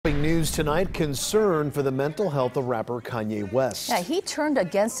news tonight, concern for the mental health of rapper Kanye West. Yeah, he turned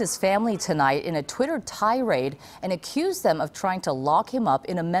against his family tonight in a Twitter tirade and accused them of trying to lock him up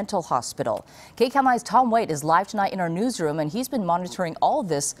in a mental hospital. KCAL's Tom Waite is live tonight in our newsroom, and he's been monitoring all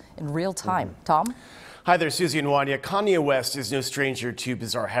this in real time. Tom? Hi there, Susie and Wanya. Kanye West is no stranger to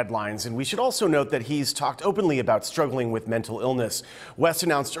bizarre headlines, and we should also note that he's talked openly about struggling with mental illness. West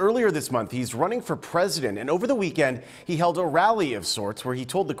announced earlier this month he's running for president, and over the weekend he held a rally of sorts where he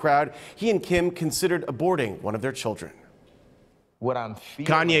told the crowd he and Kim considered aborting one of their children.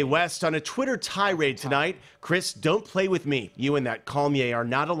 Kanye West on a Twitter tirade tonight. Chris, don't play with me. You and that Kanye are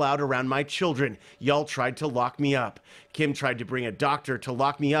not allowed around my children. Y'all tried to lock me up. Kim tried to bring a doctor to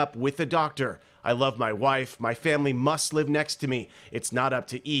lock me up with a doctor. I love my wife. My family must live next to me. It's not up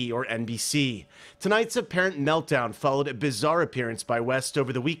to E! Or NBC. Tonight's apparent meltdown followed a bizarre appearance by West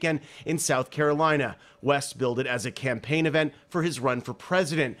over the weekend in South Carolina. West billed it as a campaign event for his run for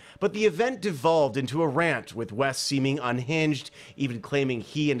president, but the event devolved into a rant, with West seeming unhinged, even claiming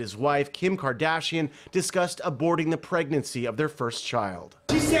he and his wife, Kim Kardashian, discussed aborting the pregnancy of their first child.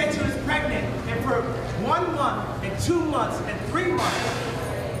 She said she was pregnant, and for 1 month, and 2 months, and 3 months,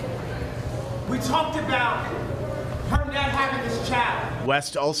 we talked about her not having this child.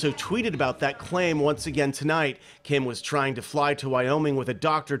 West also tweeted about that claim once again tonight. Kim was trying to fly to Wyoming with a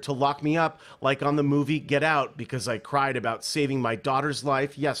doctor to lock me up, like on the movie Get Out, because I cried about saving my daughter's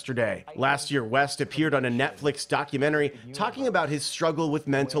life yesterday. Last year, West appeared on a Netflix documentary talking about his struggle with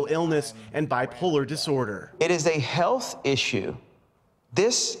mental illness and bipolar disorder. It is a health issue.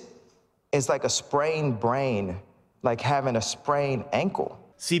 This is like a sprained brain, like having a sprained ankle.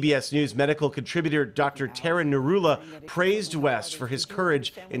 CBS News medical contributor Dr. Tara Narula praised West for his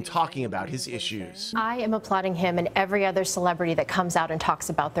courage in talking about his issues. I am applauding him and every other celebrity that comes out and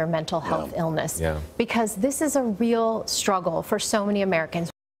talks about their mental health illness, because this is a real struggle for so many Americans.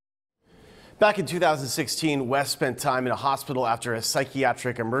 Back in 2016, West spent time in a hospital after a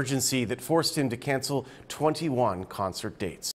psychiatric emergency that forced him to cancel 21 concert dates.